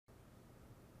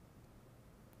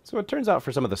So it turns out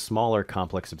for some of the smaller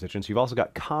complex substituents, you've also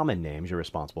got common names you're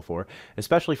responsible for,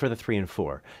 especially for the 3 and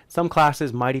 4. Some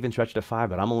classes might even stretch to 5,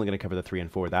 but I'm only going to cover the 3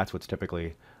 and 4. That's what's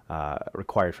typically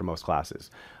required for most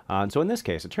classes. And so in this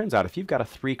case, it turns out if you've got a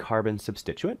 3-carbon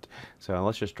substituent, so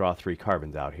let's just draw 3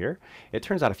 carbons out here. It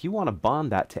turns out if you want to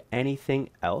bond that to anything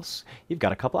else, you've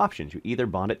got a couple options. You either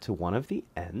bond it to one of the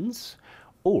ends,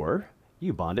 or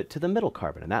you bond it to the middle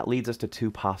carbon, and that leads us to 2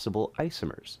 possible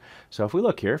isomers. So if we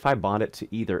look here, if I bond it to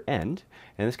either end,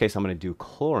 in this case I'm going to do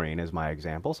chlorine as my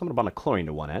example, so I'm going to bond a chlorine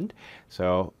to one end.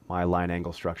 So my line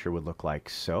angle structure would look like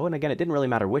so, and again, it didn't really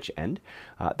matter which end.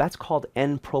 That's called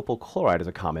N-propyl chloride as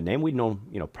a common name. We'd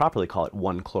properly call it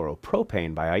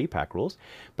 1-chloropropane by IUPAC rules,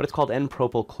 but it's called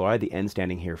N-propyl chloride, the N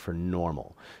standing here for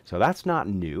normal. So that's not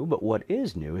new, but what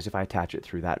is new is if I attach it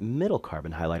through that middle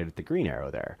carbon highlighted with the green arrow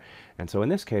there. And so in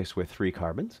this case, with 3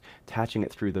 carbons, attaching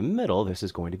it through the middle, this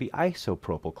is going to be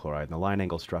isopropyl chloride, and the line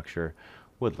angle structure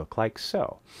would look like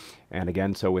so. And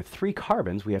again, so with 3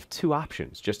 carbons, we have 2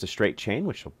 options. Just a straight chain,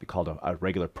 which will be called a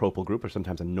regular propyl group, or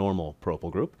sometimes a normal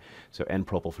propyl group, so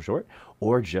N-propyl for short,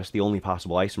 or just the only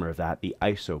possible isomer of that, the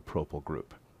isopropyl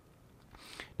group.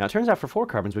 Now, it turns out for 4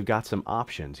 carbons, we've got some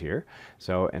options here.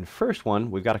 So, and first one,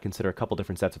 we've got to consider a couple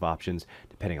different sets of options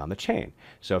depending on the chain.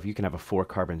 So if you can have a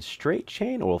 4-carbon straight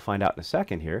chain, or we'll find out in a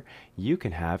second here, you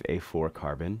can have a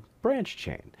 4-carbon branch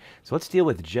chain. So let's deal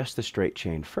with just the straight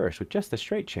chain first. With just the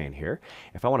straight chain here,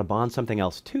 if I want to bond something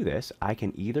else to this, I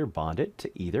can either bond it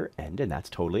to either end, and that's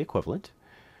totally equivalent.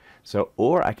 So,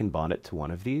 or I can bond it to one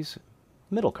of these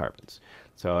middle carbons.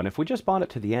 So, and if we just bond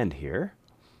it to the end here,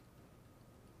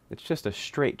 it's just a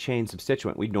straight chain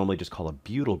substituent. We'd normally just call a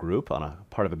butyl group on a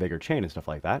part of a bigger chain and stuff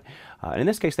like that. And in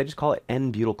this case, they just call it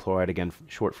N-butyl chloride, again,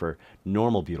 short for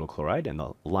normal butyl chloride, and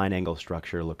the line angle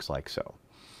structure looks like so.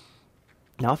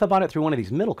 Now, if I bond it through one of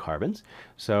these middle carbons,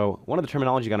 so one of the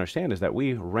terminology you got to understand is that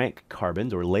we rank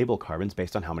carbons or label carbons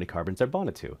based on how many carbons they're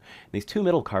bonded to. And these 2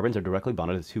 middle carbons are directly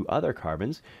bonded to 2 other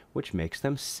carbons, which makes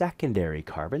them secondary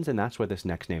carbons, and that's where this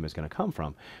next name is going to come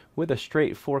from. With a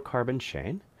straight 4-carbon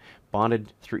chain,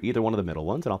 bonded through either one of the middle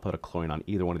ones, and I'll put a chlorine on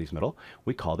either one of these middle,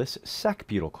 we call this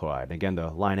sec-butyl chloride. And again,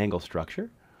 the line angle structure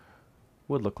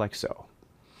would look like so.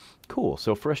 Cool,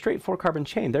 so for a straight 4-carbon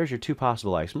chain, there's your 2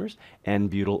 possible isomers,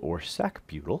 N-butyl or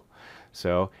sec-butyl.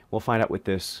 So we'll find out with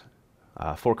this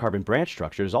 4-carbon branch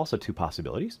structure, there's also 2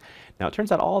 possibilities. Now it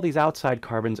turns out all these outside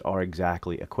carbons are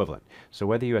exactly equivalent. So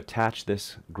whether you attach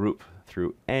this group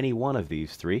through any one of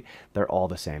these 3, they're all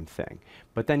the same thing.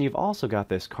 But then you've also got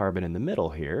this carbon in the middle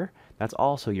here. That's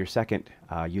also your second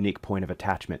unique point of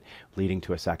attachment, leading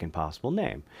to a second possible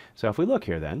name. So if we look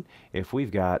here then, if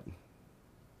we've got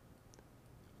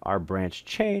our branch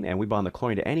chain and we bond the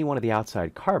chlorine to any one of the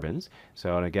outside carbons,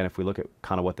 so and again, if we look at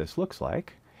kind of what this looks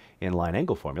like in line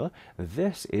angle formula,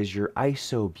 this is your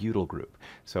isobutyl group.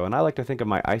 So, and I like to think of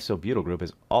my isobutyl group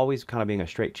as always kind of being a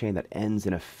straight chain that ends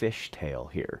in a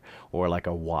fishtail here, or like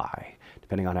a Y,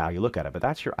 depending on how you look at it. But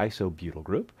that's your isobutyl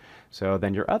group. So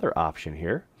then your other option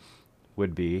here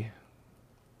would be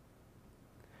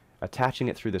attaching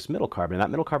it through this middle carbon. And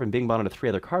that middle carbon being bonded to 3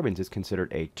 other carbons is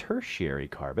considered a tertiary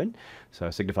carbon,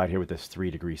 so signified here with this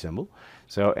 3-degree symbol.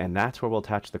 So, and that's where we'll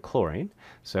attach the chlorine.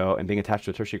 So, and being attached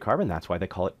to a tertiary carbon, that's why they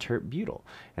call it tert-butyl.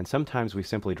 And sometimes we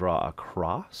simply draw a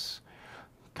cross,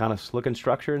 kind of looking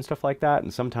structure and stuff like that,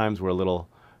 and sometimes we're a little,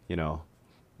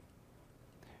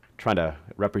 trying to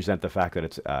represent the fact that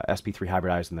it's sp3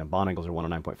 hybridized and the bond angles are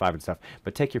 109.5 and stuff.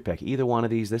 But take your pick. Either one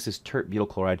of these. This is tert-butyl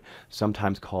chloride,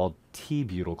 sometimes called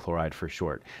T-butyl chloride for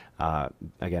short.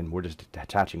 Again, we're just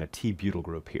attaching a T-butyl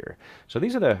group here. So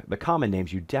these are the common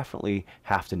names you definitely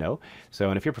have to know. So,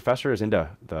 and if your professor is into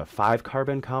the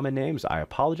 5-carbon common names, I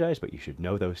apologize, but you should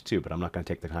know those too. But I'm not going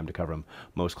to take the time to cover them.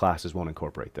 Most classes won't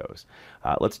incorporate those.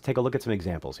 Let's take a look at some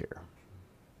examples here.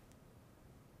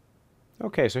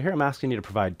 Okay, so here I'm asking you to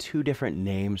provide 2 different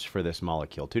names for this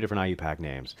molecule, 2 different IUPAC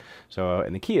names. So,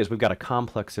 and the key is we've got a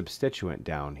complex substituent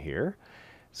down here.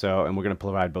 So, and we're going to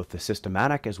provide both the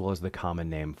systematic as well as the common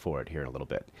name for it here in a little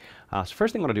bit. So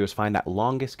first thing I want to do is find that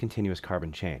longest continuous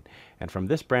carbon chain. And from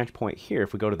this branch point here,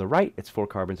 if we go to the right, it's 4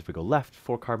 carbons. If we go left,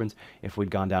 4 carbons. If we'd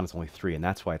gone down, it's only 3, and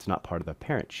that's why it's not part of the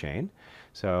parent chain.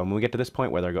 So when we get to this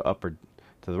point, whether I go up or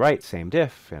to the right, same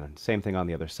diff, and same thing on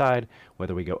the other side.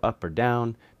 Whether we go up or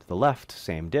down, to the left,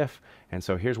 same diff. And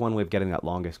so here's one way of getting that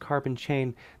longest carbon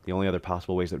chain. The only other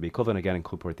possible ways that would be equivalent, again,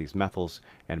 incorporate these methyls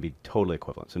and be totally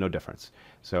equivalent, so no difference.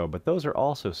 So, but those are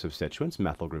also substituents,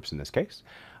 methyl groups in this case.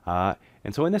 And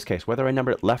so in this case, whether I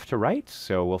number it left to right,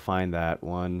 so we'll find that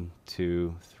 1,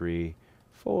 2, 3,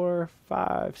 4,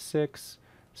 5, 6,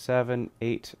 7,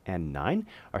 8, and 9.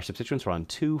 Our substituents are on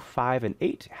 2, 5, and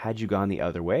 8. Had you gone the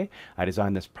other way, I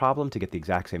designed this problem to get the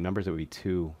exact same numbers. It would be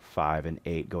 2, 5, and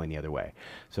 8 going the other way.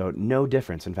 So no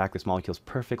difference. In fact, this molecule is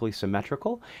perfectly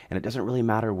symmetrical, and it doesn't really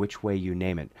matter which way you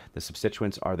name it. The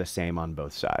substituents are the same on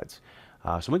both sides.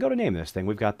 So when we go to name this thing,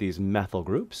 we've got these methyl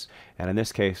groups, and in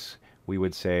this case, we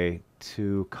would say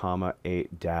 2,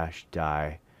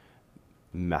 8-di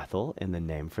methyl in the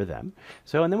name for them.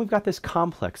 So, and then we've got this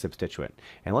complex substituent,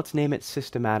 and let's name it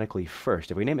systematically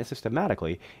first. If we name it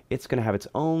systematically, it's going to have its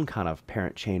own kind of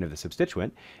parent chain of the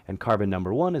substituent, and carbon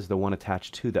number 1 is the one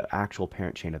attached to the actual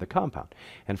parent chain of the compound.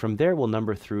 And from there, we'll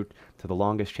number through to the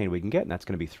longest chain we can get, and that's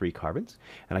going to be 3 carbons.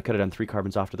 And I could have done 3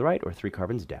 carbons off to the right or 3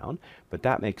 carbons down, but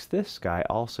that makes this guy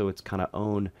also its kind of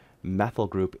own methyl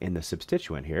group in the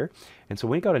substituent here. And so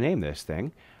when we go to name this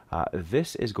thing,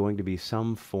 this is going to be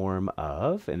some form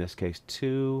of, in this case,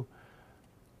 2-methyl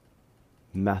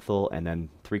and then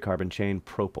 3 carbon chain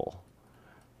propyl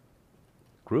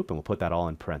group, and we'll put that all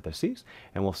in parentheses,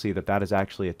 and we'll see that that is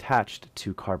actually attached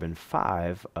to carbon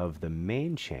 5 of the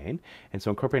main chain, and so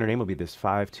incorporating our name will be this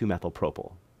 5,2-methyl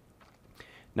propyl.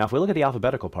 Now, if we look at the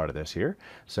alphabetical part of this here,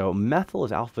 so methyl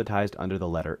is alphabetized under the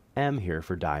letter M here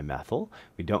for dimethyl.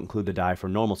 We don't include the di for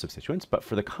normal substituents, but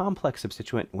for the complex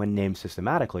substituent, when named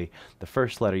systematically, the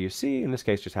first letter you see, in this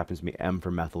case, just happens to be M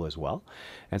for methyl as well.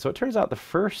 And so it turns out the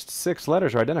first 6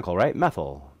 letters are identical, right?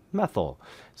 Methyl, methyl.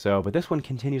 So, but this one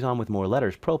continues on with more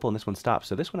letters, propyl, and this one stops.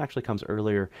 So this one actually comes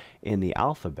earlier in the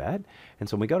alphabet. And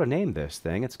so when we go to name this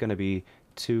thing, it's going to be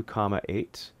 2,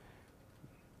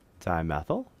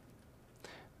 8-dimethyl.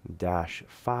 Dash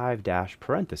 5 dash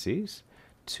parentheses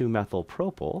 2-methyl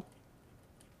propyl,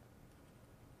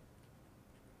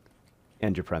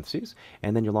 end your parentheses,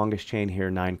 and then your longest chain here,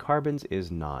 9 carbons,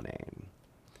 is nonane.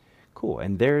 Cool,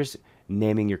 and there's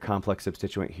naming your complex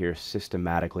substituent here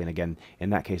systematically, and again,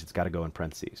 in that case, it's got to go in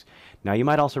parentheses. Now, you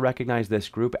might also recognize this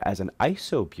group as an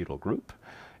isobutyl group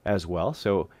as well,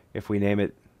 so if we name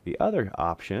it the other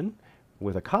option,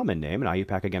 with a common name, and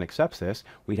IUPAC again accepts this,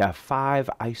 we'd have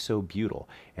 5-isobutyl,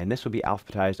 and this would be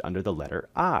alphabetized under the letter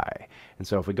I. And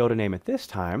so if we go to name it this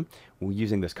time,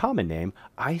 using this common name,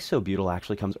 isobutyl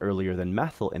actually comes earlier than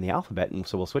methyl in the alphabet, and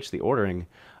so we'll switch the ordering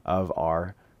of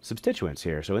our substituents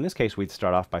here. So in this case, we'd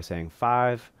start off by saying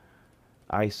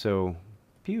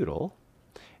 5-isobutyl,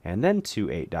 and then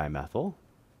 2,8-dimethyl,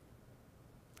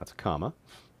 that's a comma.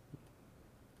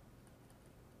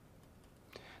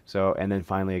 So, and then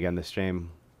finally, again, the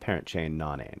same parent chain,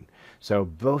 nonane. So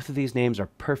both of these names are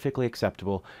perfectly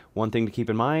acceptable. One thing to keep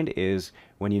in mind is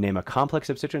when you name a complex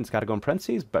substituent, it's got to go in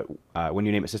parentheses, but when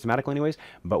you name it systematically anyways,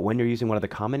 but when you're using one of the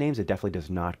common names, it definitely does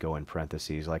not go in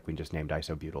parentheses like we just named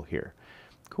isobutyl here.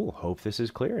 Cool. Hope this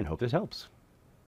is clear and hope this helps.